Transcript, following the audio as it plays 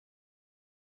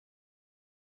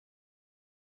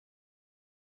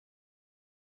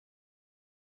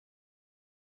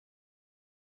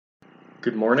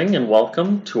Good morning and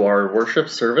welcome to our worship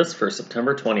service for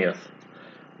September 20th.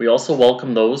 We also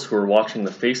welcome those who are watching the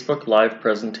Facebook Live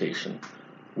presentation.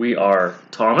 We are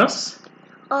Thomas,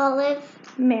 Olive,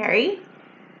 Mary,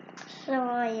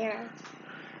 Sawyer.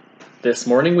 This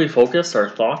morning we focus our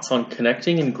thoughts on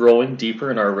connecting and growing deeper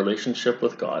in our relationship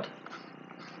with God.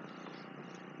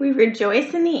 We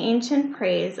rejoice in the ancient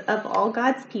praise of all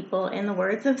God's people in the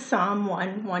words of Psalm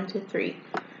 1:1-3.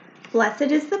 Blessed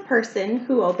is the person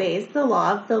who obeys the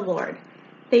law of the Lord.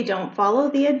 They don't follow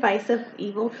the advice of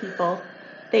evil people.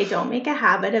 They don't make a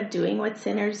habit of doing what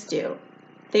sinners do.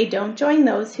 They don't join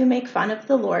those who make fun of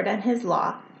the Lord and his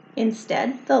law.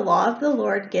 Instead, the law of the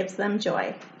Lord gives them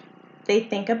joy. They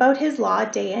think about his law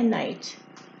day and night.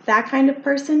 That kind of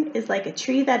person is like a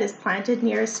tree that is planted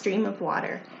near a stream of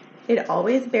water. It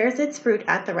always bears its fruit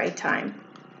at the right time.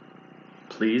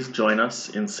 Please join us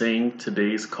in saying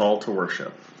today's call to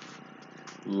worship.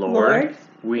 Lord,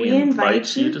 we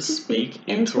invite you to speak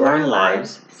into our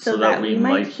lives so that we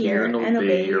might hear and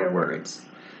obey your words.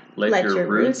 Let your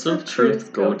roots of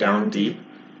truth go down deep,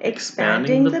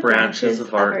 expanding the branches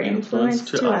of our influence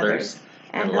to others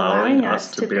and allowing us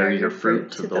to bear your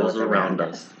fruit to those around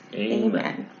us.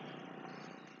 Amen.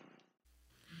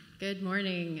 Good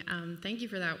morning. Thank you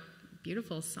for that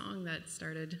beautiful song that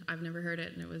started. I've never heard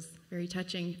it, and it was very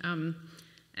touching.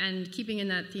 And keeping in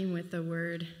that theme with the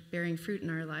word bearing fruit in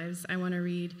our lives, I want to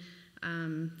read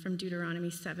from Deuteronomy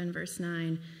 7, verse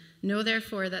 9. Know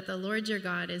therefore that the Lord your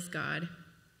God is God,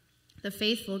 the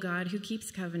faithful God who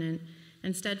keeps covenant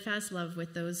and steadfast love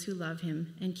with those who love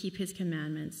him and keep his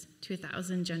commandments to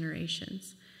 1,000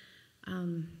 generations.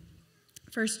 1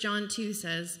 John 2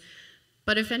 says,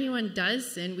 but if anyone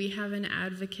does sin, we have an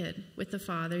advocate with the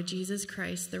Father, Jesus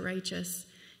Christ, the righteous.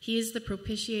 He is the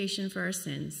propitiation for our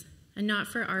sins, and not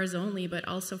for ours only, but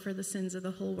also for the sins of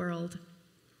the whole world.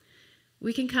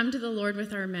 We can come to the Lord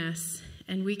with our mess,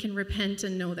 and we can repent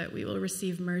and know that we will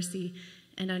receive mercy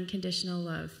and unconditional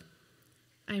love.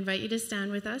 I invite you to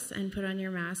stand with us and put on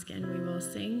your mask, and we will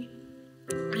sing.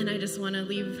 And I just want to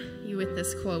leave you with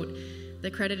this quote.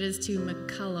 The credit is to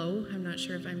McCullough. I'm not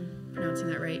sure if I'm pronouncing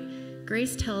that right.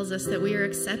 Grace tells us that we are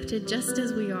accepted just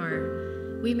as we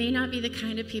are. We may not be the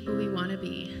kind of people we want to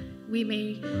be. We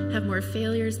may have more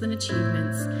failures than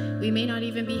achievements. We may not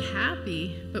even be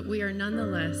happy, but we are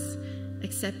nonetheless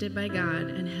accepted by God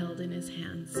and held in his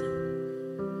hands.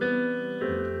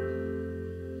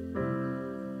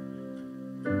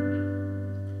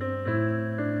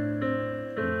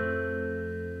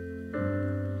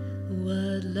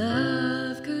 What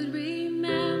love could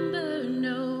remember,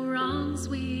 no wrongs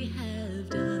we have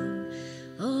done.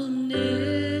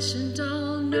 Omniscient,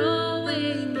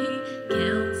 all-knowing, he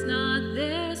counts not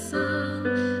their song.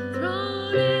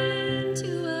 Thrown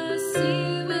into a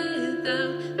sea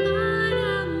without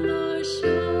bottom or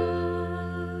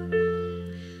shore.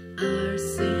 Our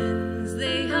sins,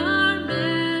 they are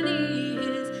many,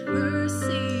 his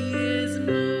mercy is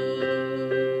more.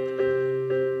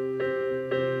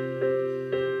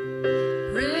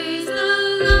 Praise the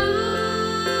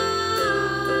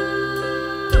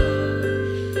Lord,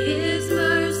 his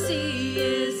mercy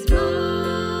is more.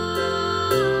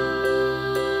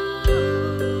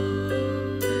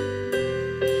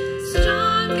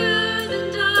 Stronger than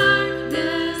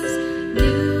darkness,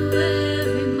 new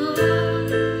every morn.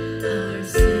 Our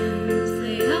sins,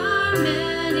 they are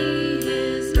many,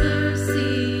 his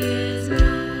mercy is more.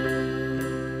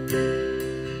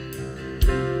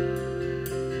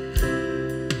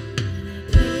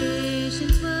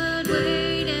 Patience would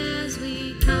wait as we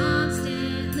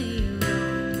constantly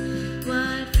roam.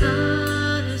 What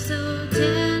Father so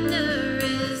tender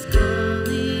is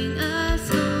calling us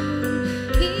home?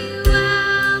 He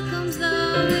welcomes the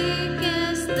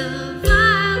weakest, the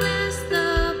vilest, the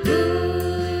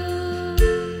poor.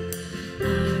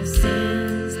 Our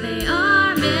sins, they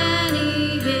are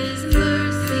many, his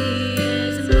mercy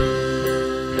is more.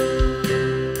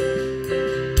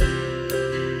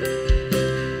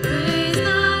 Praise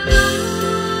the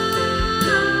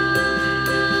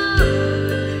Lord,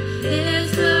 his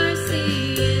mercy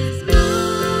is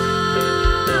more.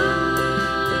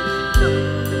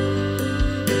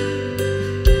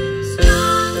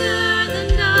 Stronger than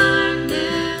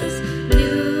darkness,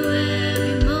 new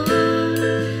every morn.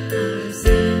 Our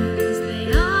sins, they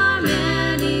are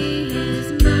many, his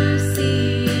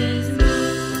mercy is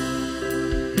more.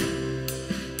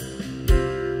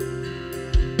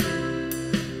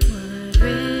 What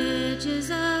riches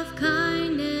of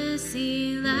kindness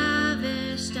he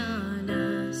lavished on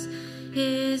us.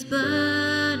 His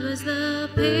blood was the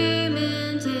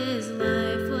payment, his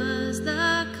life was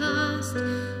the cost.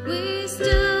 We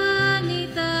stood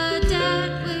 'neath the death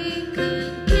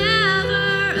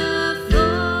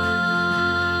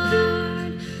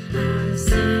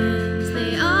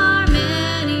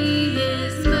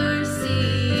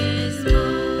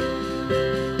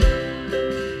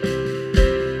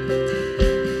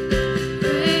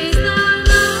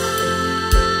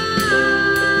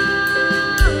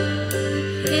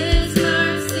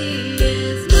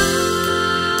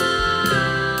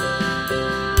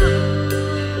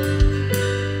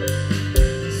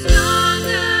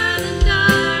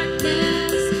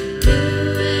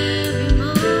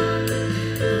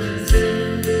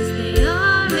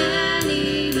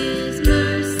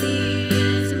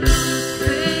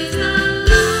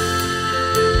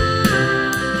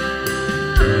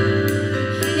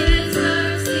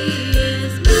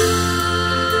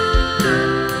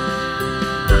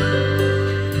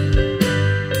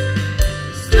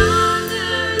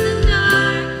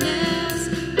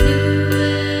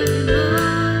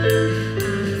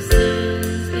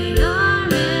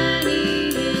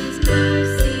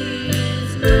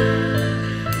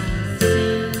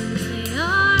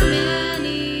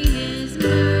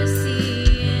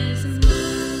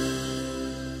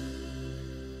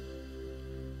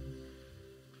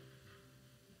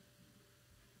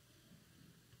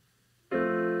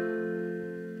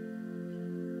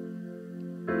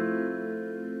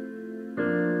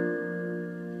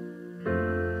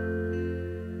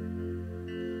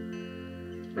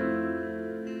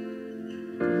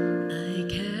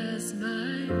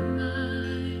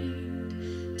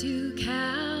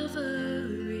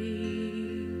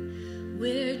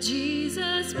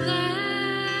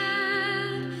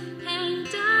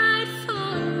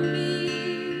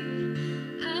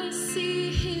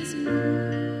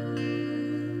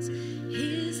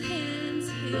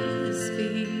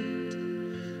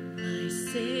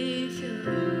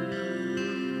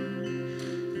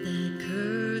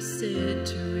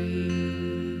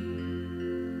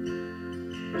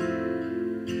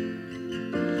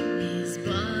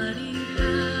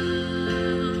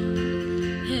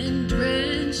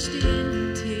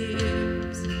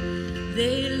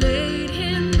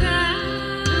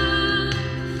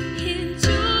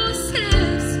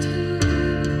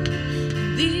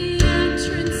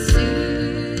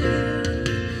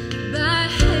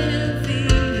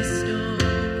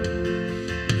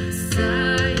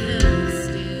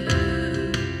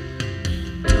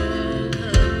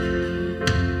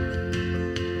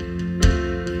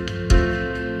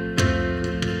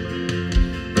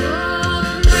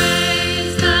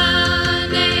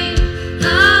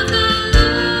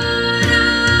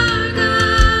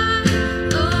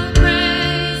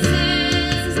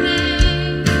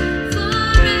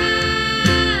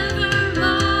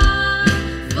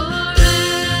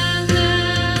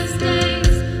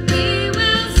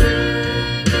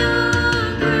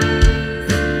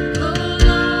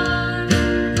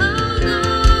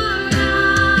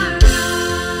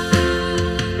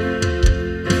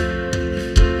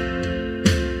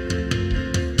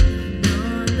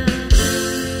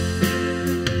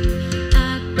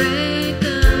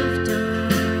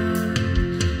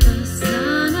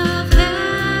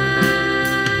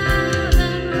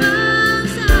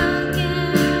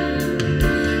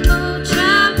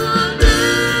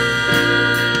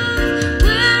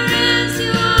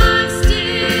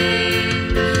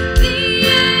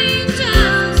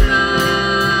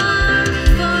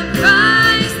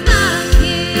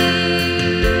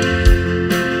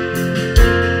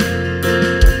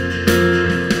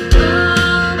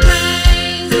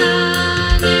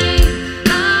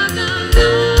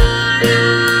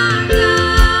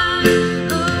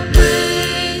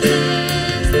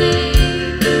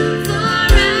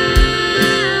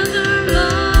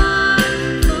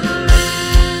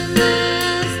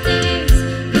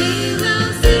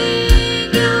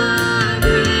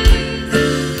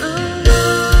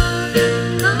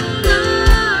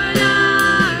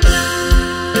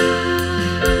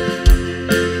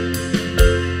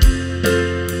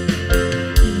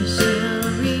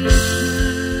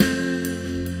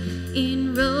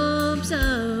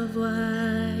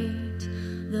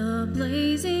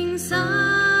blazing sun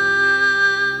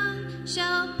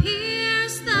shall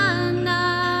pierce the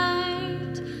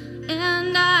night,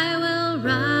 and I will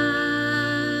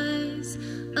rise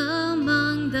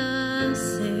among the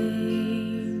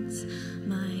saints,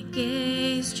 my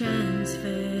gaze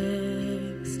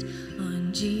transfixed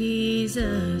on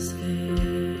Jesus' face.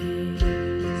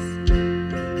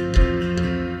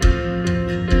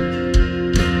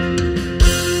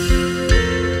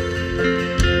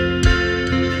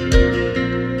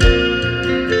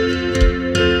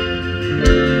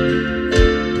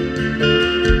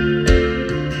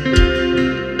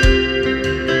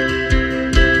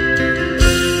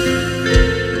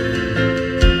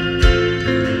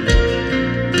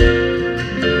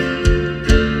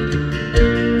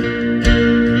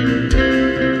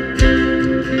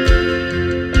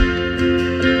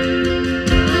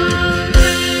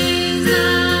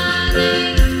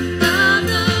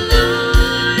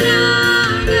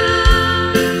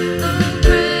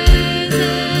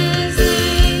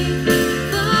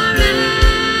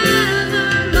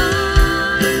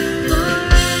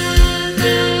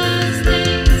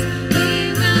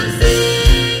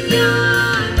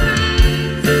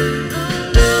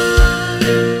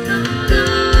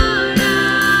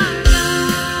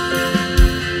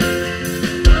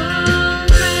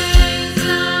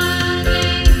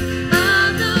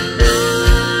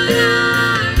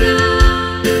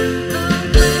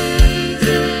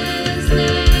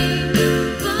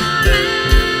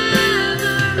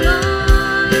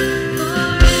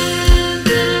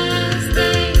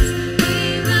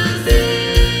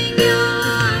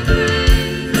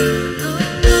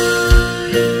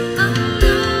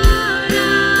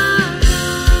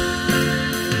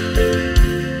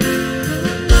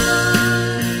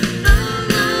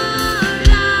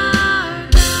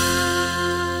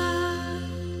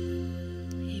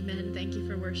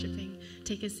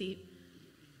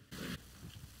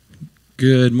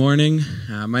 Good morning.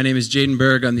 My name is Jaden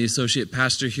Berg. I'm the associate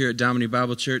pastor here at Domini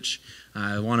Bible Church.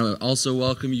 I want to also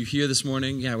welcome you here this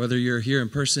morning. Whether you're here in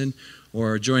person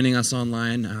or joining us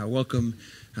online, welcome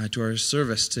to our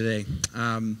service today.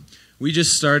 We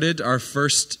just started our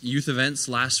first youth events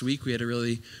last week. We had a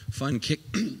really fun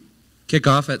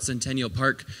kickoff at Centennial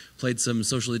Park, played some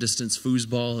socially distanced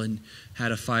foosball and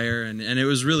had a fire, and it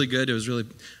was really good. It was really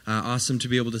awesome to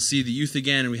be able to see the youth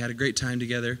again, and we had a great time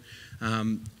together.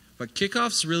 But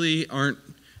kickoffs really aren't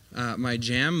my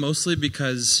jam, mostly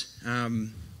because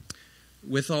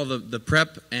with all the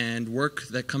prep and work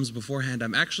that comes beforehand,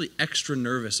 I'm actually extra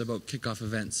nervous about kickoff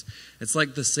events. It's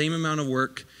like the same amount of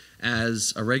work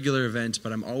as a regular event,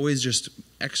 but I'm always just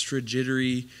extra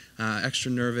jittery,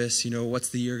 extra nervous. What's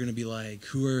the year going to be like?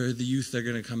 Who are the youth that are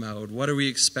going to come out? What are we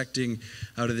expecting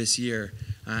out of this year?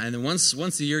 And then once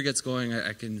the year gets going,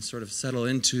 I can sort of settle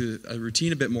into a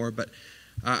routine a bit more, but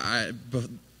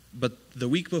the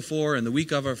week before and the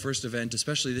week of our first event,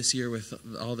 especially this year with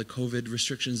all the COVID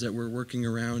restrictions that we're working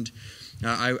around,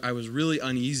 I was really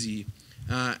uneasy.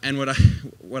 And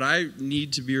what I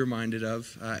need to be reminded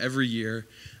of every year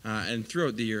and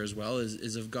throughout the year as well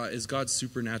is God's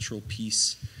supernatural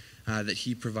peace that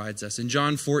He provides us. In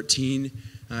John 14,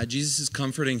 Jesus is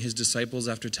comforting His disciples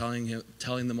after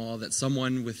telling them all that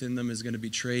someone within them is going to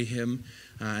betray Him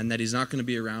and that He's not going to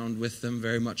be around with them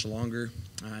very much longer.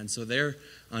 And so they're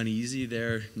uneasy,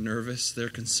 they're nervous, they're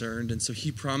concerned. And so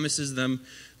He promises them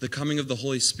the coming of the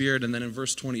Holy Spirit. And then in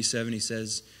verse 27, He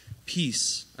says,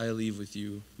 "Peace I leave with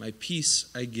you, my peace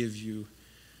I give you.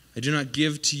 I do not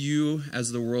give to you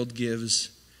as the world gives.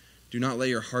 Do not let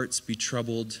your hearts be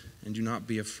troubled, and do not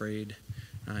be afraid."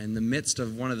 In the midst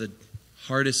of one of the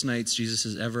hardest nights Jesus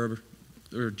has ever,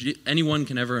 or anyone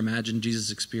can ever imagine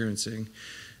Jesus experiencing,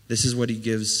 this is what He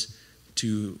gives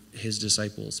to His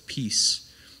disciples: peace.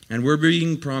 And we're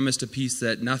being promised a peace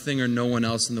that nothing or no one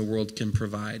else in the world can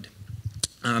provide.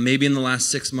 Maybe in the last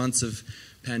 6 months of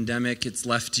pandemic, it's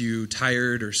left you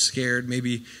tired or scared.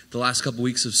 Maybe the last couple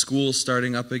weeks of school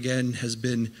starting up again has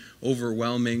been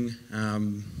overwhelming.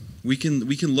 We can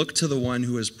look to the one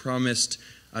who has promised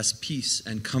us peace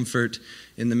and comfort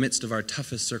in the midst of our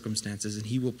toughest circumstances, and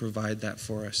He will provide that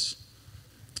for us.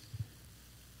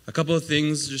 A couple of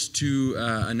things just to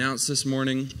announce this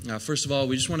morning. First of all,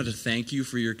 we just wanted to thank you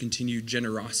for your continued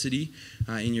generosity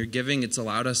in your giving. It's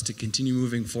allowed us to continue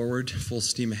moving forward, full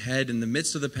steam ahead in the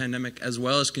midst of the pandemic, as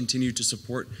well as continue to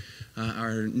support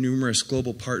our numerous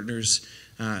global partners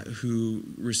who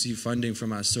receive funding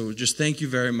from us. So just thank you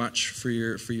very much for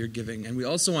your giving. And we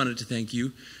also wanted to thank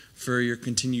you for your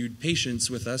continued patience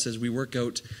with us as we work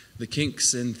out the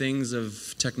kinks and things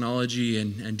of technology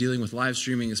and dealing with live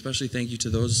streaming. Especially thank you to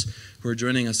those who are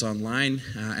joining us online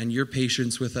and your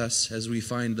patience with us as we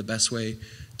find the best way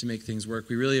to make things work.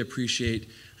 We really appreciate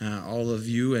all of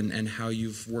you and how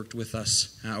you've worked with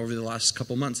us over the last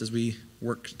couple months as we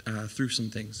worked through some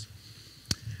things.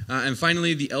 And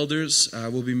finally, the elders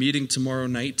will be meeting tomorrow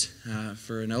night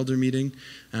for an elder meeting.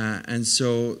 And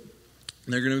so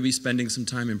they're going to be spending some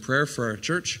time in prayer for our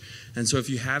church. And so if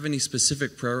you have any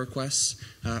specific prayer requests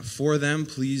for them,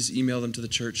 please email them to the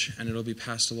church and it'll be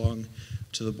passed along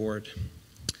to the board.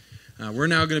 We're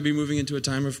now going to be moving into a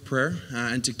time of prayer.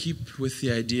 And to keep with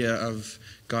the idea of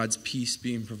God's peace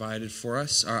being provided for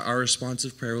us, our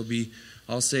responsive prayer will be,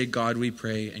 I'll say, God, we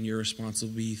pray, and your response will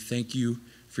be, thank you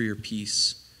for your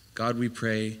peace. God, we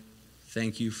pray,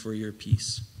 thank you for your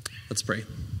peace. Let's pray.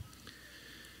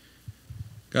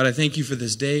 God, I thank you for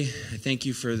this day. I thank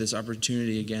you for this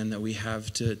opportunity again that we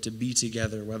have to be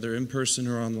together, whether in person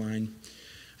or online.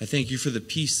 I thank you for the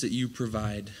peace that you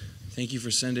provide. Thank you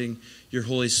for sending your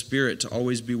Holy Spirit to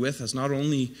always be with us, not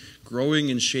only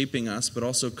growing and shaping us, but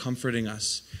also comforting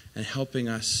us and helping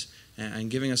us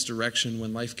and giving us direction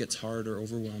when life gets hard or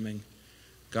overwhelming.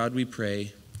 God, we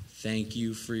pray, thank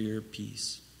you for your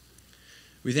peace.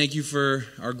 We thank you for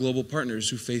our global partners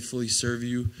who faithfully serve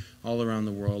you all around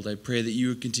the world. I pray that you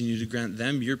would continue to grant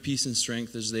them your peace and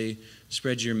strength as they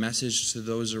spread your message to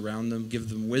those around them. Give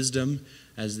them wisdom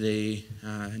as they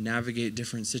navigate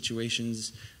different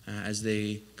situations, as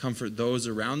they comfort those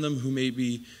around them who may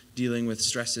be dealing with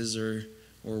stresses or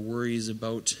worries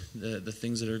about the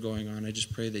things that are going on. I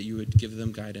just pray that you would give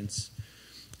them guidance.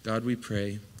 God, we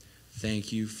pray,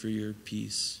 thank you for your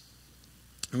peace.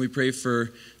 And we pray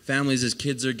for families as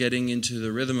kids are getting into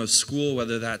the rhythm of school,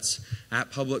 whether that's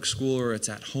at public school or it's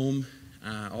at home.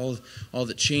 All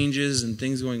the changes and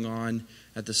things going on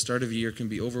at the start of a year can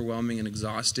be overwhelming and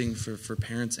exhausting for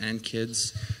parents and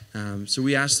kids. So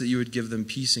we ask that you would give them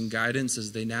peace and guidance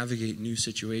as they navigate new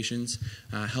situations.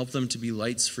 Help them to be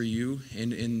lights for you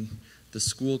in the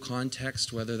school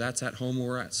context, whether that's at home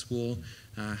or at school.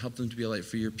 Help them to be a light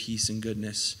for your peace and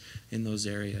goodness in those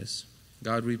areas.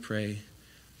 God, we pray,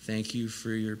 thank you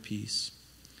for your peace.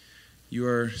 You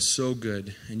are so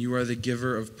good, and you are the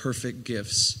giver of perfect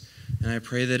gifts. And I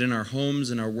pray that in our homes,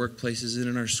 in our workplaces, and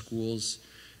in our schools,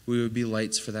 we would be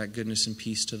lights for that goodness and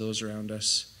peace to those around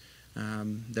us.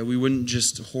 That we wouldn't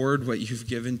just hoard what you've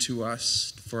given to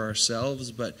us for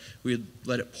ourselves, but we'd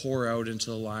let it pour out into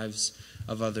the lives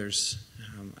of others.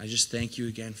 I just thank you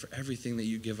again for everything that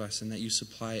you give us and that you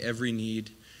supply every need,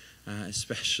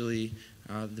 especially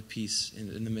the peace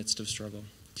in the midst of struggle.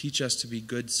 Teach us to be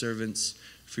good servants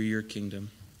for your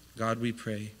kingdom. God, we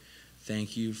pray,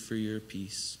 thank you for your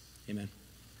peace. Amen.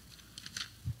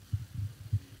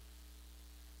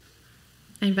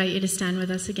 I invite you to stand with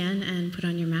us again and put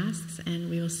on your masks, and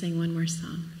we will sing one more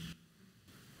song.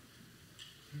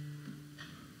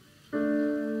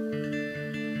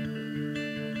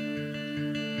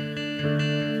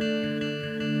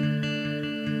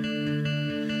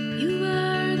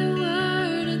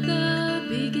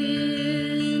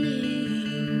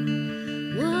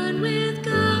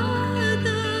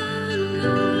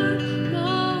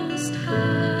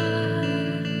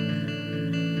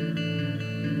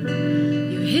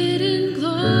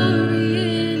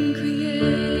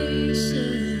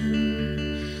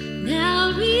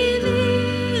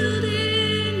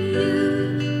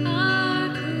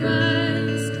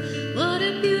 What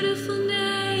a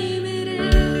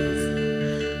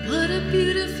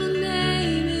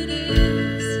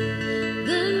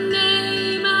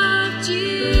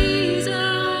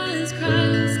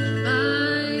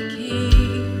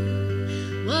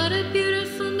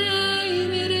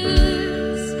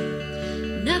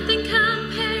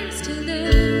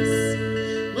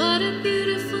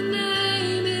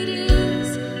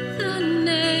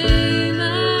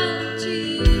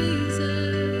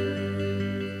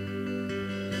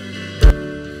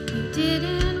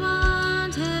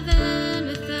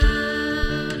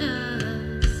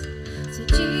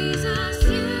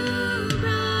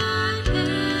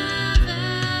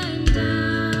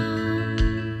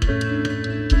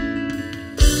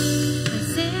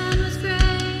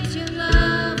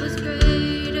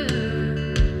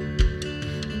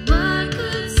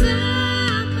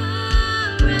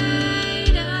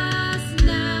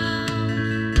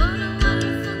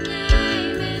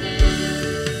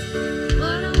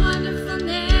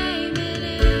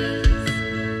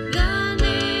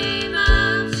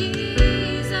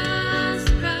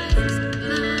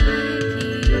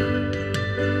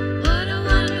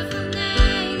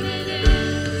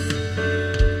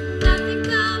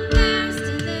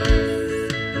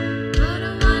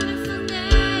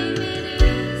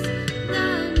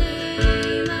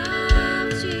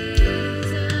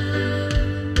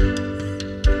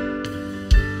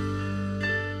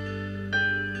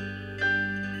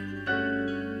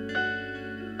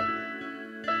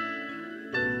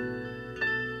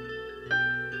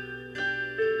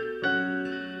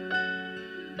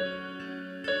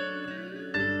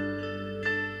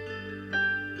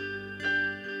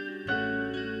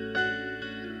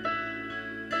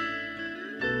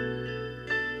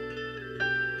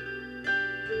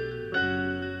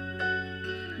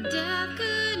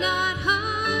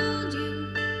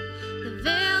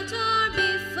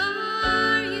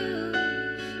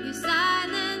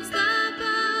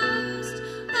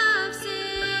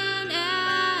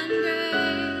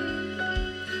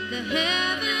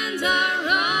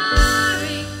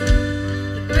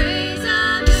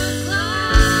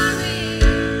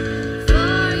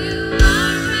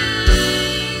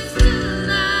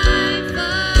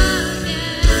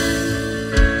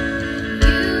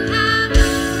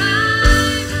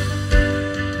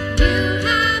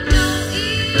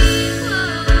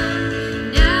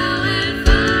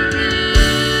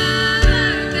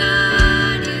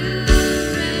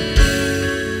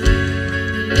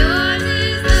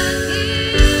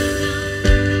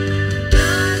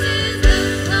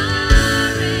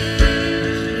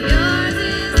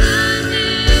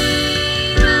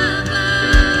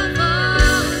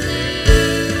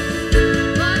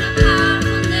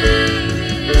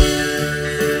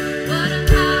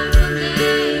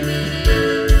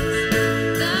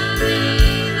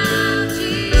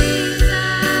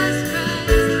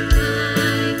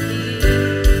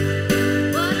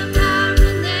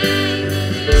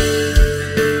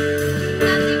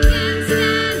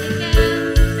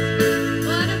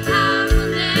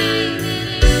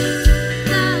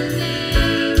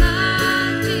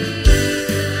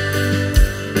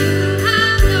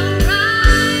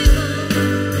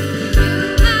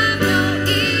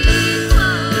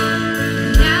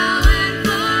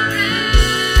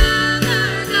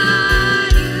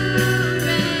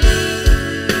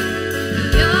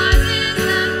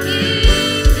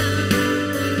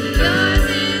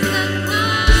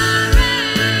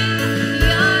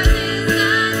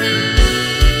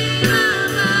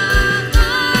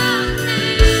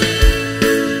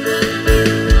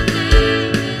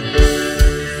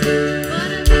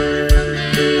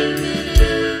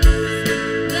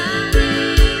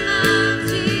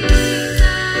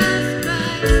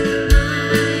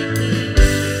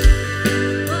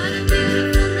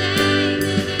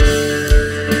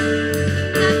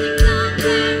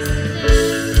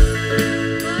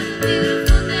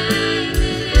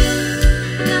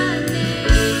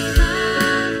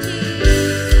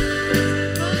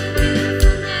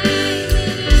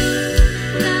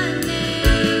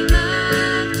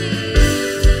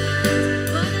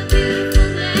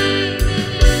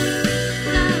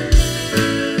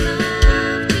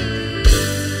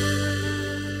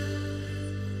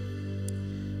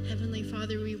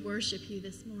Father, we worship you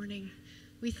this morning.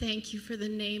 We thank you for the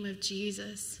name of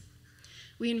Jesus.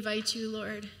 We invite you,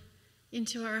 Lord,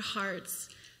 into our hearts.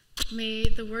 May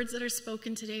the words that are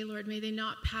spoken today, Lord, may they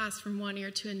not pass from one ear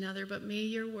to another, but may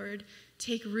your word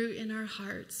take root in our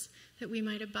hearts, that we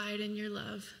might abide in your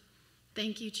love.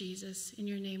 Thank you, Jesus. In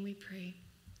your name we pray.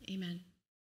 Amen.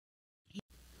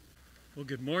 Well,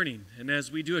 good morning. And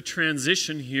as we do a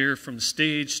transition here from the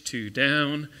stage to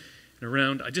down and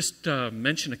around, I just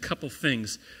mention a couple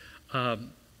things.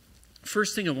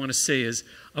 First thing I want to say is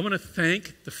I want to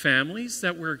thank the families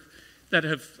that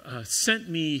have sent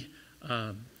me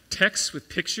texts with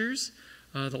pictures.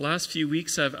 The last few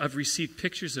weeks I've received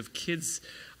pictures of kids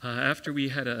after we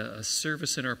had a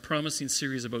service in our Promising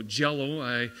series about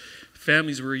Jell-O.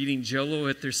 Families were eating Jell-O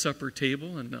at their supper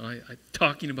table and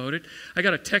talking about it. I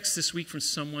got a text this week from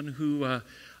someone who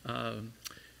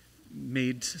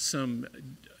made some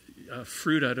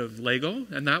fruit out of Lego,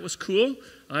 and that was cool.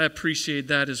 I appreciate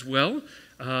that as well.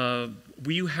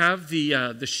 We have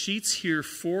the sheets here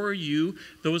for you.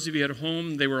 Those of you at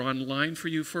home, they were online for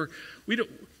you.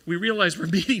 We realize we're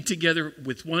meeting together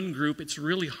with one group. It's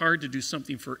really hard to do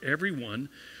something for everyone,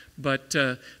 but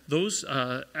those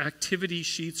activity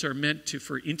sheets are meant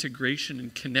for integration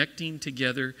and connecting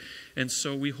together, and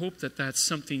so we hope that that's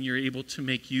something you're able to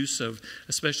make use of,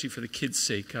 especially for the kids'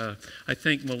 sake. I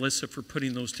thank Melissa for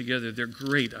putting those together. They're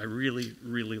great. I really,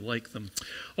 really like them.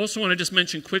 Also want to just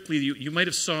mention quickly, you might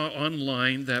have saw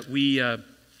online that we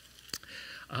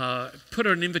put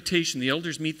out an invitation. The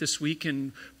elders meet this week,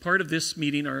 and part of this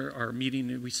meeting, our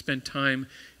meeting, we spend time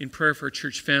in prayer for our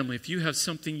church family. If you have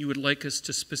something you would like us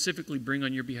to specifically bring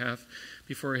on your behalf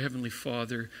before our Heavenly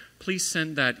Father, please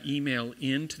send that email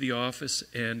in to the office,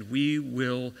 and we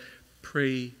will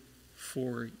pray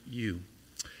for you.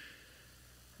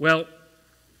 Well,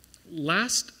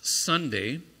 last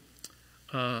Sunday,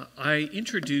 I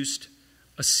introduced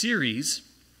a series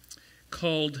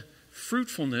called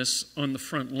Fruitfulness on the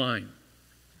Front Line.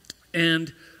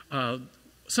 And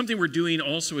something we're doing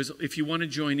also is, if you want to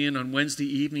join in on Wednesday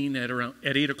evening at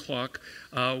 8 o'clock,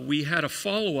 we had a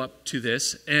follow-up to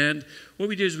this. And what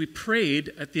we did is we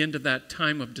prayed at the end of that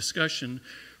time of discussion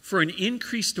for an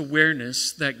increased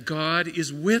awareness that God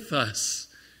is with us.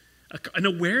 An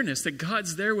awareness that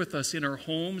God's there with us in our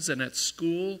homes and at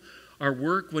school, our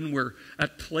work, when we're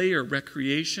at play or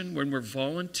recreation, when we're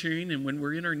volunteering, and when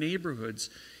we're in our neighborhoods,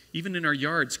 even in our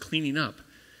yards cleaning up.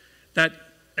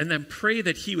 And then pray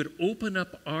that he would open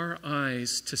up our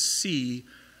eyes to see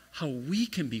how we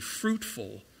can be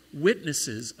fruitful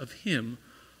witnesses of him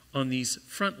on these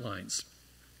front lines.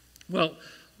 Well,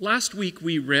 last week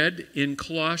we read in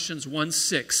Colossians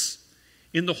 1:6,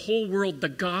 in the whole world the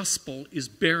gospel is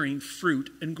bearing fruit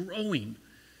and growing.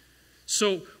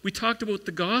 So we talked about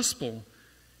the gospel.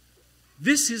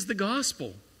 This is the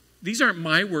gospel. These aren't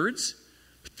my words.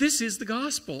 But this is the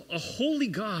gospel. A holy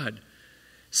God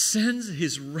sends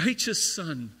his righteous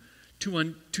Son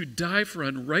to die for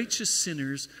unrighteous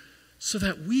sinners so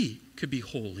that we could be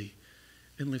holy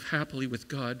and live happily with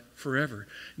God forever.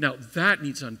 Now, that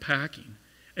needs unpacking.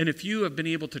 And if you have been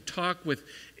able to talk with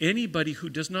anybody who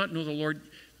does not know the Lord,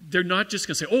 they're not just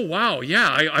going to say, oh, wow, yeah,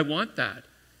 I want that.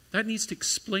 That needs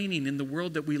explaining in the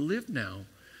world that we live now.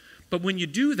 But when you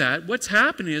do that, what's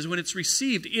happening is when it's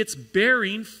received, it's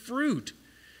bearing fruit.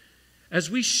 As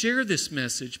we share this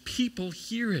message, people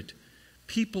hear it,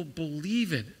 people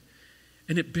believe it,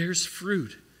 and it bears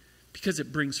fruit because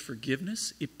it brings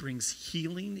forgiveness, it brings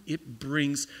healing, it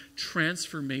brings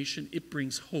transformation, it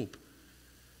brings hope.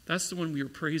 That's the one we were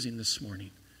praising this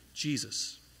morning,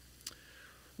 Jesus.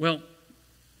 Well,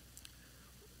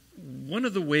 one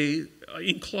of the ways,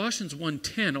 in Colossians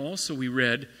 1:10 also we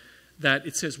read that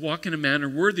it says, walk in a manner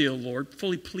worthy of the Lord,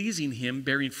 fully pleasing him,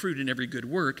 bearing fruit in every good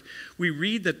work. We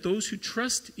read that those who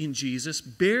trust in Jesus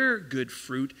bear good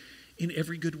fruit in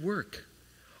every good work.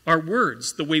 Our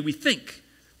words, the way we think,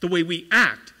 the way we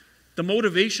act, the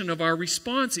motivation of our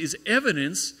response is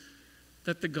evidence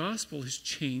that the gospel has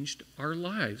changed our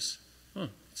lives. Oh,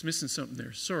 it's missing something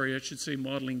there. Sorry, I should say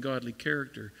modeling godly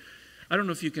character. I don't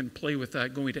know if you can play with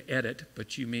that going to edit,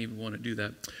 but you may want to do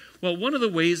that. Well, one of the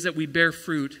ways that we bear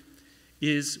fruit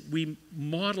is we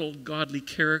model godly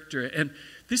character. And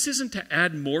this isn't to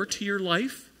add more to your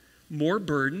life, more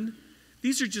burden.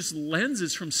 These are just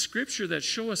lenses from Scripture that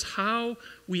show us how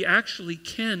we actually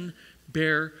can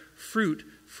bear fruit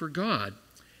for God.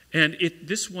 And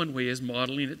this one way is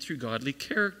modeling it through godly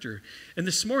character. And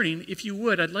this morning, if you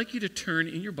would, I'd like you to turn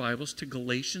in your Bibles to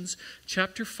Galatians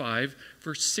chapter 5,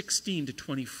 verse 16 to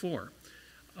 24.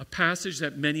 A passage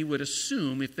that many would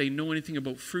assume, if they know anything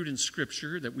about fruit in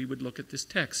Scripture, that we would look at this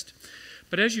text.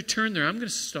 But as you turn there, I'm going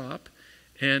to stop,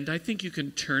 And I think you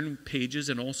can turn pages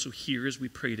and also hear as we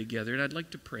pray together. And I'd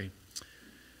like to pray.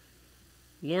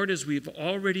 Lord, as we've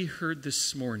already heard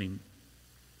this morning,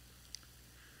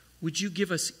 would you give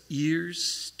us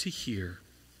ears to hear,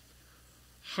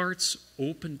 hearts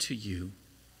open to you,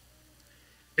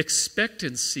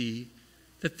 expectancy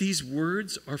that these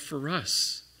words are for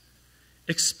us,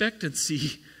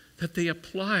 expectancy that they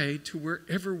apply to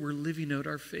wherever we're living out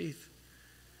our faith.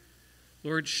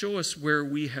 Lord, show us where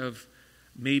we have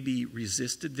maybe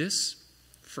resisted this,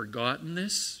 forgotten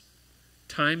this,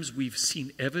 times we've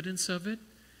seen evidence of it,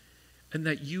 and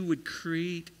that you would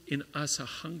create in us a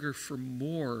hunger for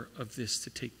more of this to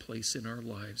take place in our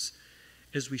lives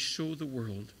as we show the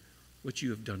world what you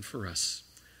have done for us.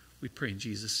 We pray in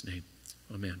Jesus' name.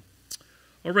 Amen.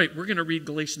 All right, we're going to read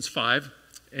Galatians 5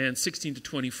 and 16 to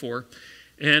 24.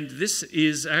 And this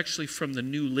is actually from the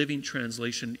New Living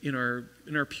Translation. In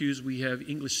our pews, we have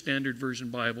English Standard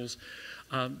Version Bibles.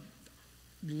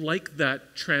 Like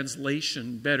that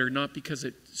translation better, not because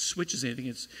it switches anything,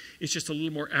 it's just a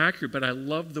little more accurate, but I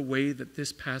love the way that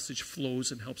this passage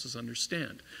flows and helps us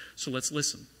understand. So let's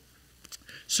listen.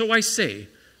 So I say,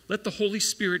 let the Holy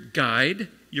Spirit guide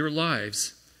your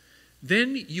lives.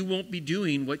 Then you won't be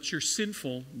doing what your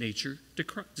sinful nature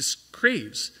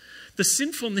craves. The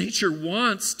sinful nature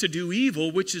wants to do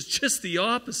evil, which is just the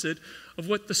opposite of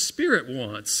what the Spirit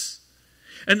wants.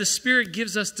 And the Spirit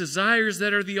gives us desires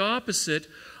that are the opposite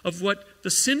of what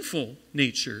the sinful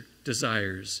nature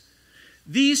desires.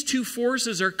 These two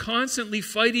forces are constantly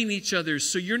fighting each other,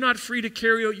 so you're not free to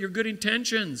carry out your good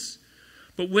intentions.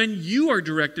 But when you are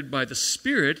directed by the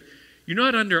Spirit, you're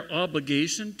not under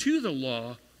obligation to the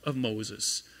law of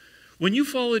Moses. When you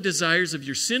follow the desires of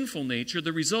your sinful nature,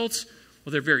 the results,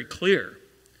 well, they're very clear.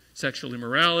 Sexual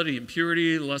immorality,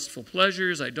 impurity, lustful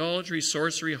pleasures, idolatry,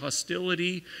 sorcery,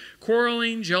 hostility,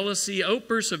 quarreling, jealousy,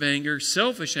 outbursts of anger,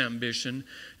 selfish ambition,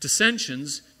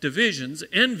 dissensions, divisions,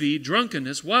 envy,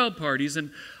 drunkenness, wild parties,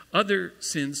 and other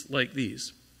sins like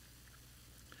these.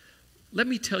 Let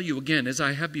me tell you again, as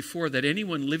I have before, that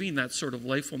anyone living that sort of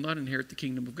life will not inherit the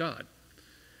kingdom of God.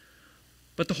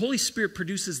 But the Holy Spirit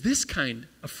produces this kind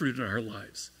of fruit in our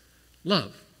lives: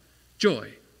 love,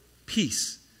 joy,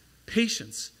 peace,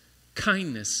 patience,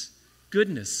 kindness,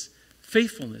 goodness,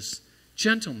 faithfulness,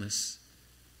 gentleness,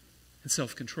 and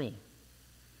self-control.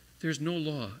 There's no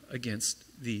law against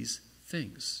these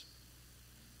things.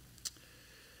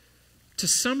 To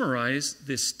summarize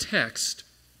this text,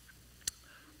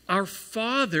 our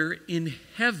Father in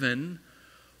heaven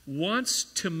wants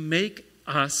to make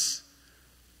us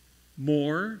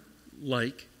more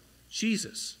like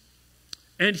Jesus.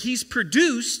 And he's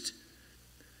produced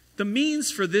the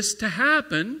means for this to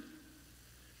happen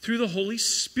through the Holy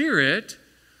Spirit,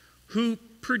 who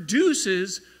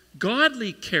produces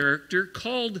godly character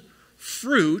called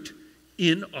fruit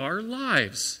in our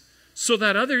lives, so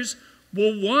that others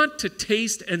will want to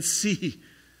taste and see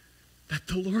that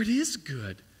the Lord is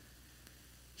good.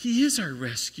 He is our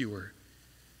rescuer.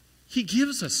 He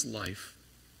gives us life.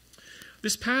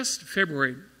 This past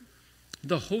February,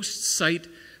 the host site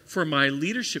for my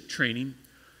leadership training,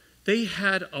 they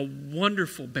had a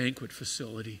wonderful banquet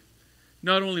facility.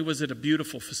 Not only was it a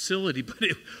beautiful facility, but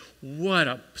what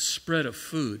a spread of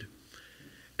food.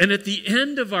 And at the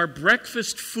end of our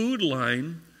breakfast food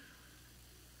line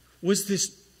was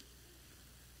this,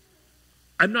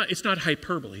 it's not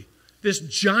hyperbole, this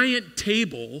giant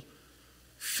table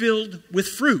filled with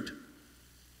fruit.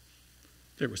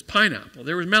 There was pineapple,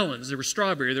 there was melons, there was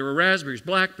strawberry, there were raspberries,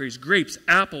 blackberries, grapes,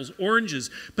 apples, oranges,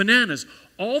 bananas,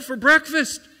 all for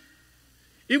breakfast.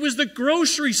 It was the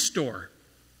grocery store.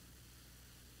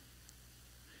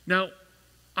 Now,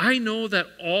 I know that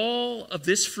all of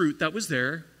this fruit that was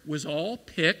there was all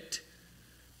picked,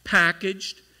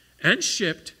 packaged, and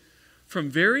shipped from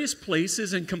various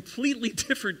places and completely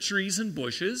different trees and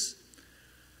bushes.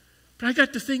 But I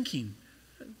got to thinking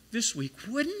this week,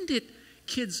 wouldn't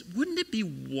it be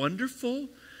wonderful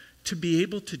to be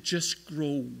able to just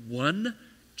grow one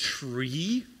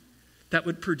tree that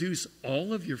would produce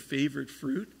all of your favorite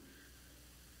fruit?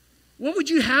 What would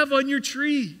you have on your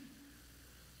tree?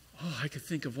 Oh, I could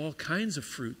think of all kinds of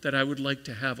fruit that I would like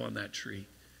to have on that tree.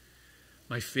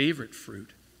 My favorite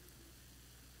fruit.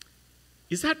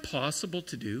 Is that possible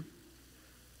to do?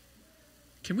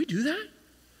 Can we do that?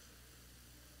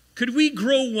 Could we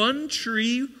grow one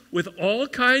tree with all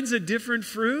kinds of different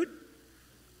fruit?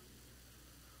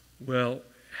 Well,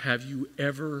 have you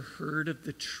ever heard of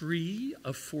the tree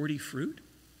of 40 fruit?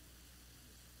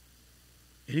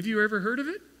 Any of you ever heard of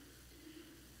it?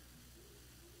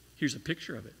 Here's a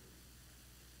picture of it.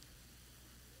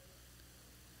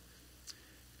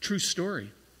 True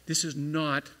story. This is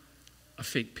not a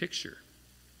fake picture.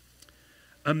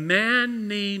 A man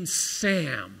named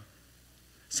Sam.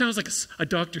 Sounds like a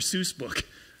Dr. Seuss book.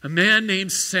 A man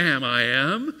named Sam, I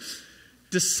am,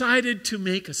 decided to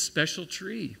make a special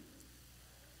tree.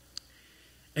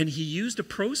 And he used a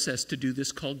process to do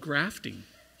this called grafting.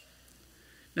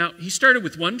 Now, he started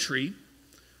with one tree,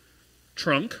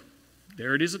 trunk,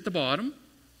 there it is at the bottom,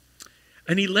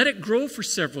 and he let it grow for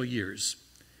several years.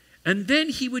 And then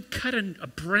he would cut a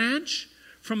branch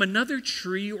from another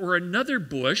tree or another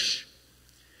bush,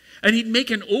 and he'd make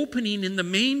an opening in the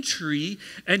main tree,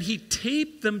 and he'd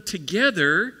tape them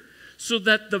together so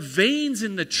that the veins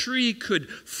in the tree could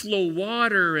flow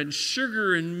water and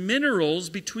sugar and minerals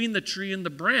between the tree and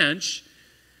the branch.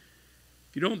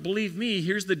 If you don't believe me,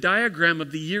 here's the diagram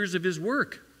of the years of his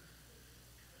work.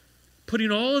 Putting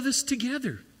all of this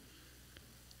together.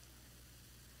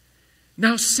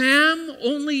 Now, Sam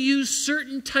only used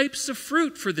certain types of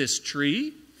fruit for this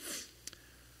tree.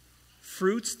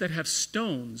 Fruits that have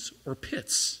stones or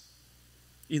pits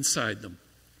inside them.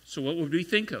 So what would we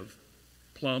think of?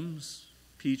 Plums,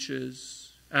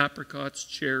 peaches, apricots,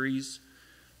 cherries,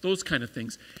 those kind of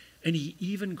things. And he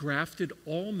even grafted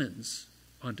almonds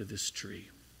onto this tree.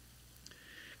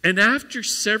 And after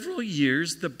several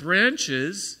years, the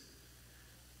branches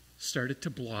started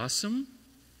to blossom,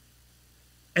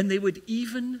 and they would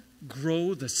even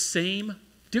grow the same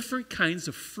different kinds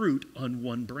of fruit on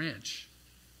one branch.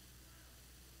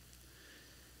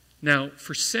 Now,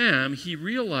 for Sam, he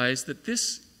realized that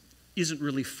this isn't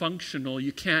really functional.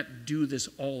 You can't do this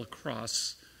all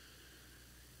across.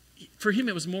 For him,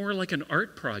 it was more like an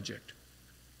art project.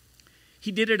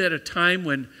 He did it at a time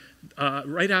when,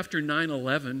 right after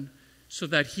 9/11, so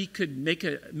that he could make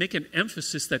an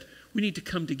emphasis that we need to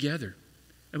come together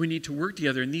and we need to work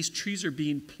together. And these trees are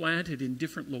being planted in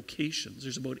different locations.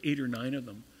 There's about 8 or 9 of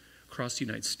them across the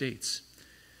United States.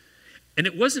 And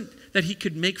it wasn't that he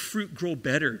could make fruit grow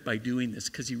better by doing this,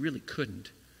 because he really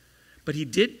couldn't. But he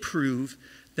did prove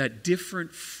that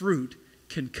different fruit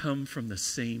can come from the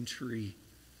same tree.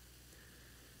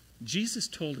 Jesus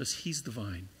told us he's the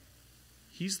vine.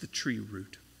 He's the tree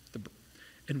root.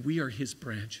 And we are his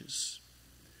branches.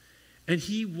 And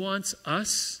he wants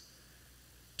us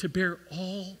to bear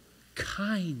all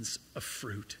kinds of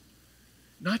fruit,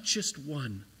 not just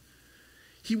one.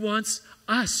 He wants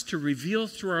us to reveal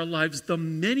through our lives the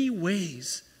many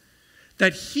ways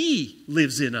that he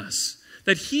lives in us,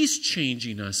 that he's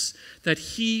changing us, that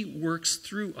he works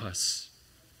through us.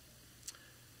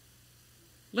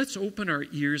 Let's open our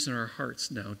ears and our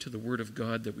hearts now to the Word of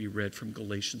God that we read from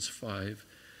Galatians 5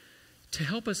 to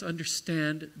help us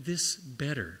understand this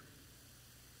better.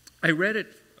 I read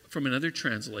it from another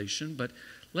translation, but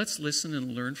let's listen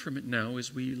and learn from it now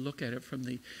as we look at it from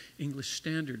the English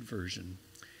Standard Version.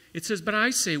 It says, "But I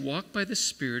say, walk by the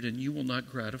Spirit, and you will not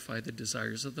gratify the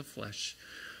desires of the flesh.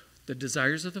 The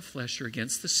desires of the flesh are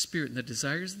against the Spirit, and the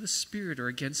desires of the Spirit are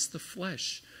against the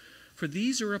flesh. For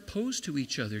these are opposed to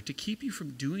each other to keep you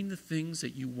from doing the things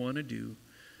that you want to do.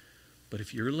 But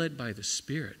if you're led by the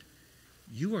Spirit,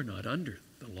 you are not under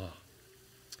the law."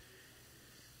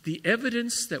 The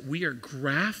evidence that we are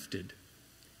grafted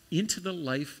into the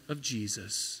life of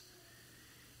Jesus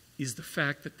is the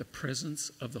fact that the presence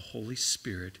of the Holy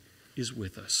Spirit is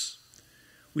with us.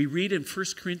 We read in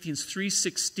 1 Corinthians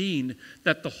 3:16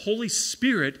 that the Holy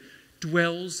Spirit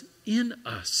dwells in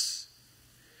us.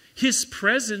 His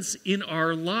presence in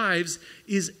our lives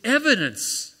is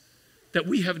evidence that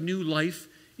we have new life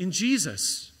in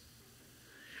Jesus.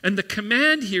 And the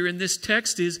command here in this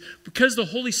text is, because the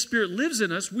Holy Spirit lives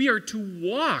in us, we are to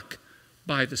walk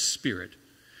by the Spirit.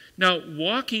 Now,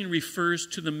 walking refers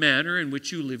to the manner in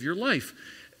which you live your life.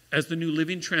 As the New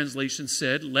Living Translation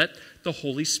said, let the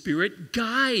Holy Spirit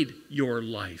guide your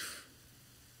life.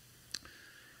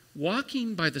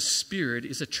 Walking by the Spirit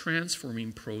is a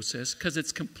transforming process because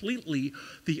it's completely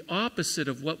the opposite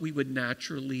of what we would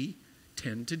naturally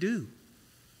tend to do.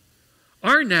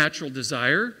 Our natural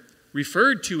desire,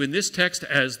 referred to in this text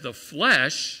as the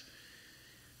flesh,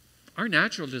 our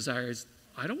natural desire is,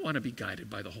 I don't want to be guided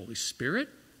by the Holy Spirit.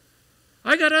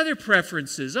 I got other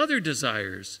preferences, other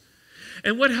desires.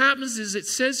 And what happens is, it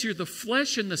says here, the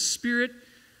flesh and the Spirit,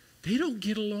 they don't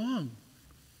get along.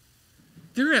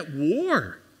 They're at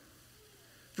war.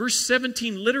 Verse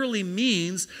 17 literally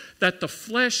means that the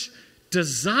flesh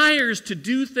desires to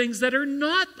do things that are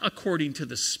not according to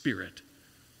the Spirit.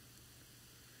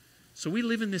 So we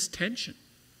live in this tension.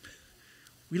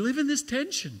 We live in this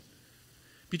tension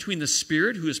between the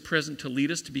Spirit, who is present to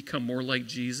lead us to become more like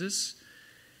Jesus,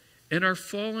 and our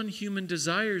fallen human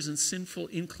desires and sinful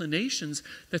inclinations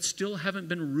that still haven't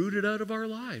been rooted out of our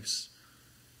lives.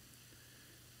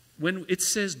 when it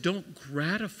says don't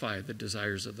gratify the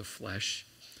desires of the flesh,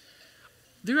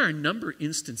 there are a number of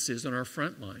instances on our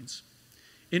front lines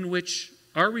in which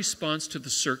our response to the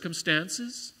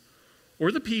circumstances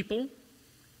or the people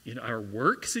in our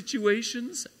work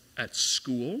situations, at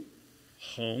school,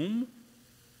 home,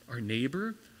 our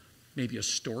neighbor, maybe a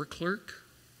store clerk,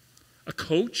 a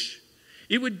coach,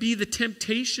 it would be the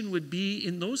temptation would be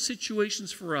in those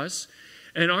situations for us,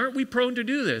 and aren't we prone to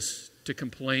do this? To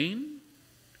complain,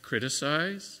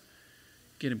 criticize,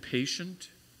 get impatient,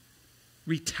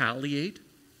 retaliate,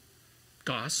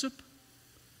 gossip,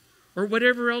 or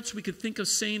whatever else we could think of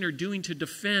saying or doing to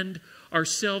defend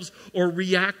ourselves or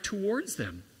react towards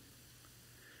them.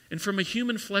 And from a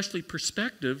human fleshly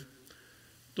perspective,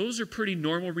 those are pretty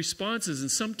normal responses. And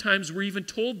sometimes we're even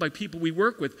told by people we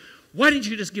work with, why didn't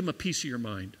you just give them a piece of your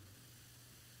mind?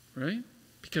 Right?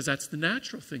 Because that's the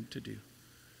natural thing to do.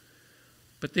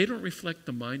 But they don't reflect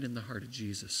the mind and the heart of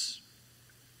Jesus.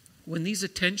 When these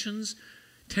tensions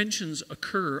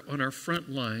occur on our front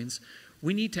lines,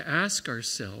 we need to ask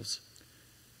ourselves,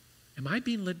 am I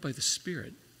being led by the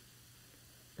Spirit?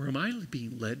 Or am I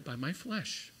being led by my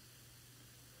flesh?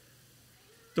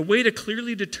 The way to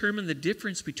clearly determine the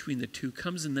difference between the two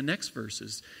comes in the next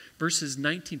verses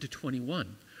 19 to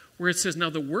 21, where it says, now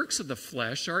the works of the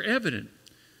flesh are evident.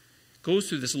 Goes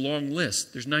through this long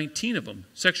list. There's 19 of them.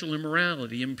 Sexual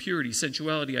immorality, impurity,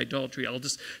 sensuality, idolatry. I'll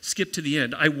just skip to the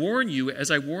end. I warn you,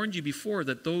 as I warned you before,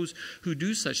 that those who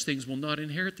do such things will not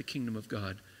inherit the kingdom of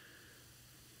God.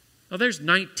 Now there's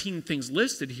 19 things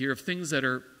listed here of things that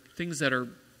are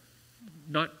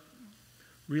not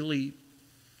really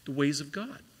the ways of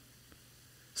God.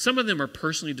 Some of them are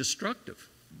personally destructive.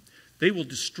 They will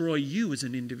destroy you as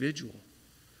an individual.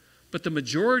 But the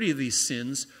majority of these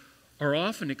sins are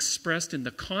often expressed in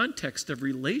the context of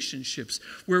relationships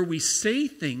where we say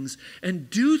things and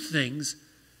do things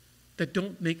that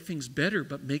don't make things better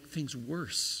but make things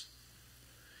worse.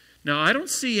 Now, I don't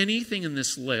see anything in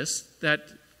this list that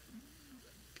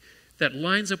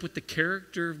lines up with the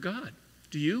character of God.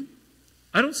 Do you?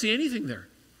 I don't see anything there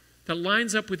that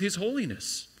lines up with His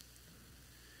holiness.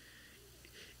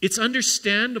 It's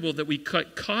understandable that we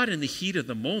get caught in the heat of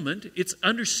the moment. It's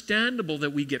understandable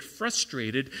that we get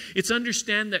frustrated. It's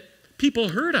understand that people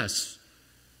hurt us.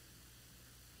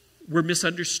 We're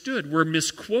misunderstood. We're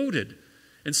misquoted.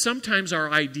 And sometimes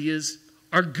our ideas,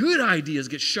 our good ideas,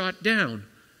 get shot down.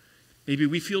 Maybe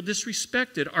we feel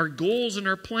disrespected. Our goals and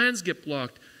our plans get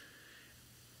blocked.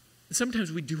 And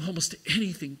sometimes we do almost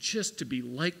anything just to be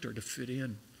liked or to fit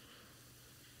in.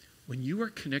 When you are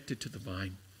connected to the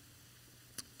vine,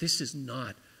 this is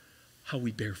not how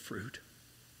we bear fruit.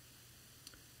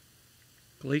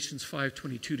 Galatians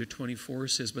 5:22 to 24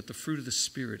 says, but the fruit of the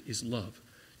Spirit is love,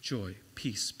 joy,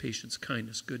 peace, patience,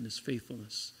 kindness, goodness,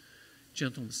 faithfulness,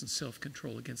 gentleness, and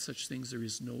self-control. Against such things there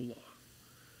is no law.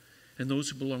 And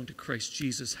those who belong to Christ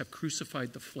Jesus have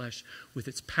crucified the flesh with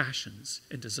its passions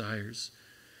and desires.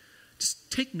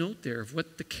 Just take note there of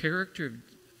what the character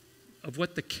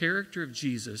of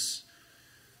Jesus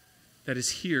that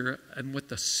is here and what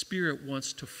the Spirit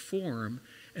wants to form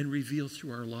and reveal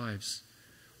through our lives.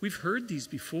 We've heard these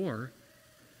before,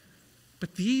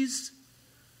 but these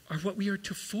are what we are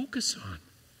to focus on.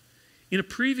 In a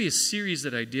previous series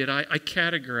that I did, I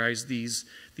categorized these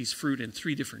fruit in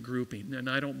 3 different groupings, and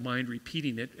I don't mind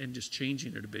repeating it and just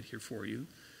changing it a bit here for you.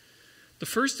 The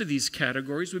first of these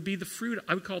categories would be the fruit,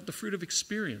 I would call it the fruit of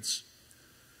experience.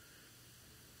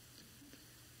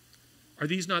 Are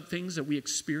these not things that we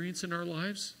experience in our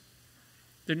lives?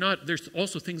 They're not, there's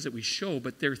also things that we show,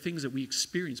 but they're things that we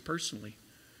experience personally.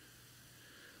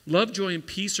 Love, joy, and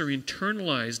peace are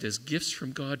internalized as gifts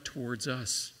from God towards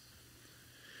us.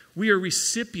 We are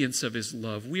recipients of His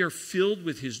love. We are filled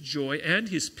with His joy and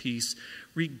His peace,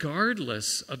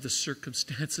 regardless of the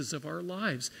circumstances of our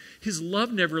lives. His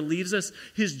love never leaves us.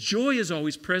 His joy is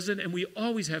always present, and we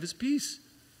always have His peace.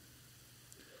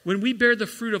 When we bear the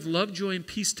fruit of love, joy, and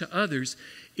peace to others,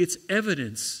 it's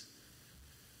evidence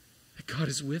that God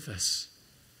is with us.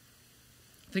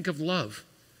 Think of love.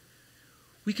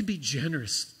 We can be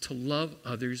generous to love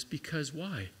others because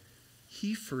why?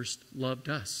 He first loved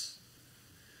us.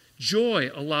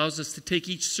 Joy allows us to take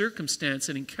each circumstance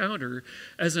and encounter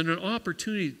as an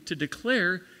opportunity to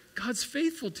declare God's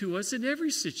faithful to us in every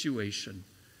situation.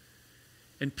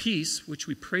 And peace, which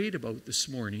we prayed about this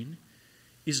morning,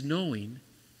 is knowing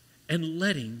and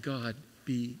letting God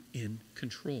be in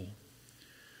control.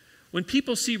 When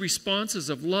people see responses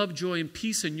of love, joy, and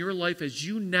peace in your life as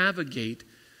you navigate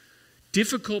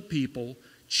difficult people,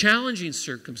 challenging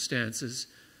circumstances,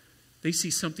 they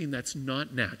see something that's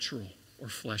not natural or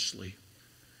fleshly.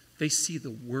 They see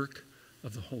the work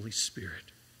of the Holy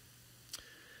Spirit.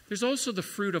 There's also the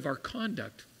fruit of our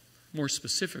conduct. More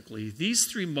specifically, these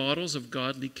three models of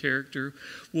godly character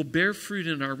will bear fruit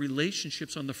in our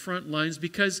relationships on the front lines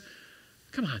because,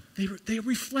 come on, they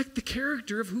reflect the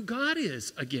character of who God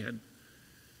is again.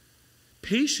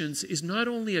 Patience is not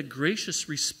only a gracious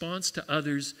response to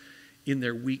others in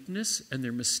their weakness and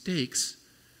their mistakes,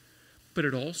 but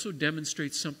it also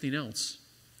demonstrates something else.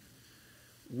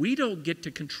 We don't get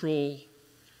to control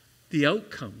the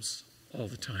outcomes all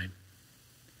the time.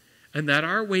 And that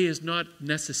our way is not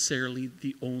necessarily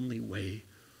the only way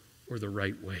or the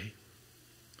right way.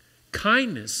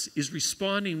 Kindness is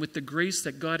responding with the grace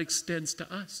that God extends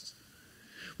to us.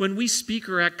 When we speak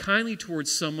or act kindly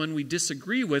towards someone we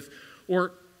disagree with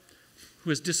or who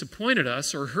has disappointed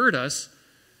us or hurt us,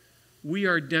 we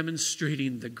are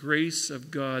demonstrating the grace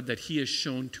of God that He has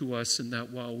shown to us, and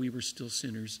that while we were still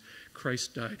sinners,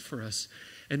 Christ died for us.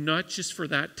 And not just for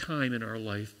that time in our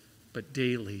life, but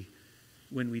daily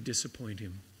when we disappoint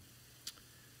Him.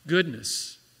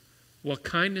 Goodness. While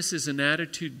kindness is an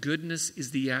attitude, goodness is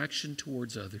the action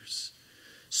towards others.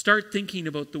 Start thinking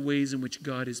about the ways in which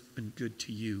God has been good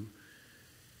to you,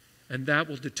 and that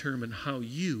will determine how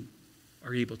you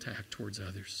are able to act towards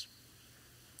others.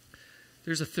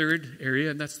 There's a third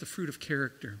area, and that's the fruit of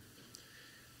character.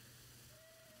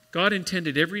 God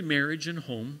intended every marriage and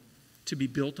home to be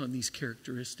built on these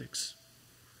characteristics.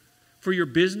 For your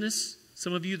business,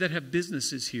 some of you that have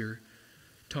businesses here,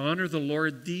 to honor the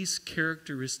Lord, these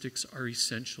characteristics are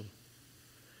essential.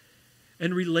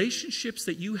 And relationships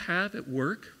that you have at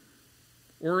work,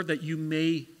 or that you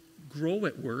may grow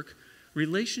at work,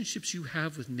 relationships you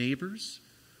have with neighbors,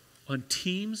 on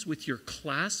teams, with your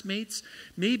classmates,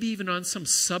 maybe even on some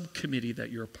subcommittee that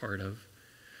you're a part of,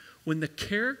 when the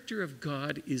character of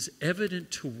God is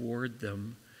evident toward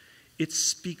them, it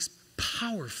speaks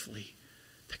powerfully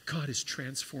that God is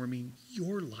transforming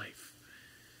your life.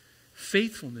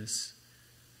 Faithfulness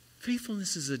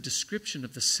is a description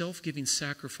of the self-giving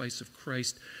sacrifice of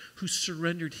Christ, who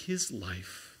surrendered His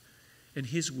life and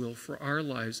His will for our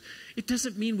lives. It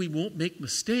doesn't mean we won't make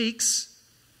mistakes,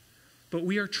 but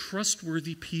we are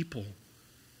trustworthy people,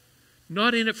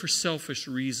 not in it for selfish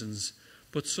reasons,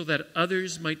 but so that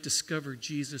others might discover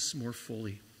Jesus more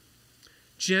fully.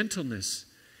 Gentleness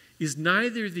is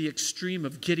neither the extreme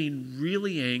of getting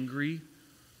really angry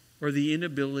or the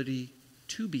inability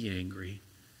to be angry.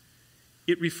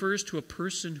 It refers to a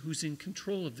person who's in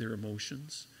control of their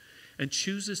emotions and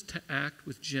chooses to act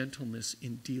with gentleness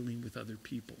in dealing with other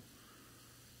people.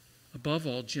 Above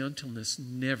all, gentleness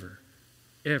never,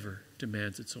 ever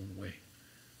demands its own way.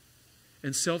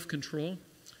 And self-control,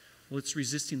 well, it's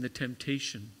resisting the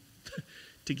temptation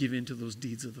to give in to those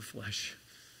deeds of the flesh,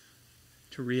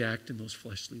 to react in those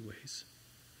fleshly ways.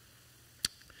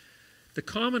 The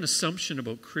common assumption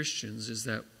about Christians is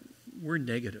that we're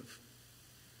negative.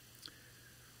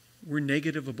 We're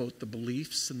negative about the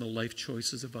beliefs and the life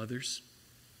choices of others.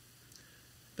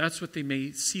 That's what they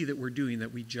may see that we're doing,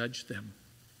 that we judge them.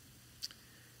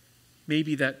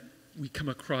 Maybe that we come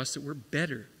across that we're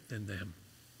better than them.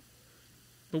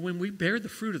 But when we bear the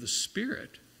fruit of the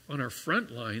Spirit on our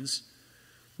front lines,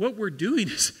 what we're doing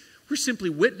is we're simply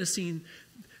witnessing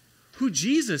who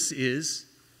Jesus is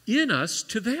in us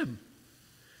to them.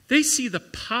 They see the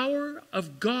power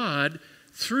of God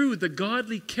through the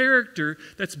godly character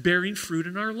that's bearing fruit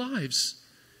in our lives.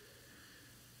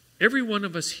 Every one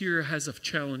of us here has a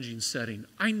challenging setting.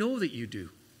 I know that you do.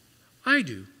 I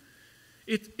do.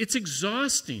 It's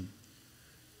exhausting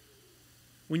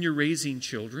when you're raising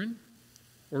children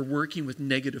or working with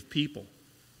negative people.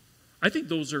 I think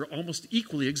those are almost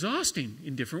equally exhausting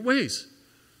in different ways.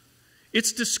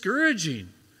 It's discouraging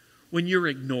when you're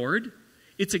ignored.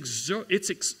 It's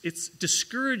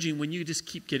discouraging when you just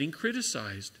keep getting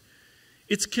criticized.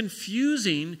 It's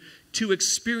confusing to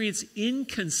experience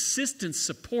inconsistent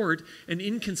support and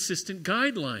inconsistent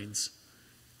guidelines.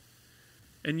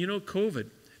 And you know, COVID,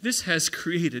 this has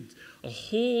created a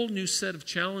whole new set of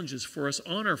challenges for us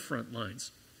on our front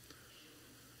lines.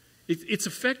 It's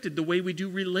affected the way we do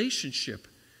relationship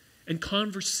and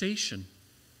conversation.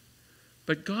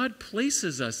 But God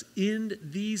places us in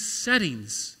these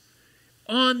settings,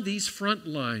 on these front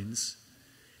lines.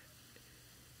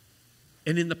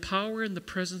 And in the power and the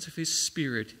presence of His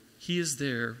Spirit, He is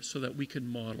there so that we can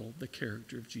model the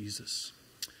character of Jesus.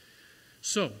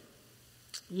 So,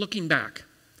 looking back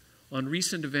on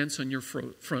recent events on your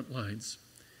front lines,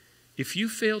 if you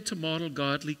fail to model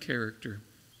godly character,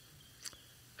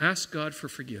 ask God for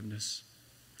forgiveness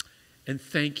and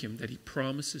thank Him that He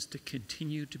promises to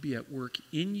continue to be at work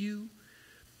in you,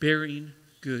 bearing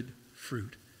good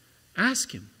fruit.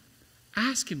 Ask Him.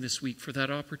 Ask him this week for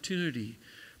that opportunity.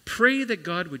 Pray that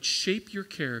God would shape your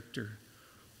character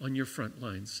on your front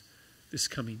lines this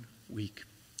coming week.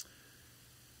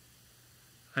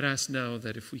 I'd ask now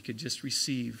that if we could just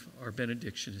receive our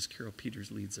benediction as Carol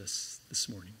Peters leads us this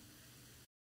morning.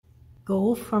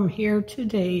 Go from here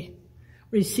today,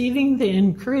 receiving the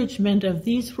encouragement of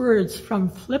these words from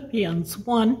Philippians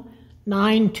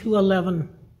 1:9-11.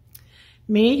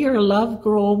 May your love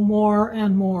grow more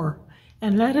and more,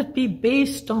 and let it be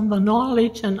based on the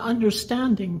knowledge and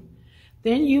understanding.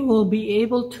 Then you will be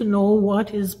able to know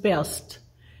what is best.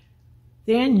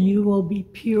 Then you will be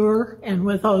pure and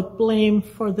without blame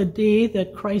for the day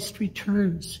that Christ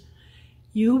returns.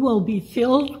 You will be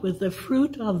filled with the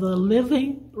fruit of the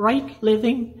right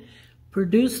living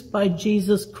produced by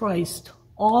Jesus Christ.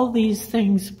 All these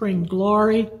things bring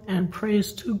glory and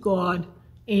praise to God.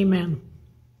 Amen.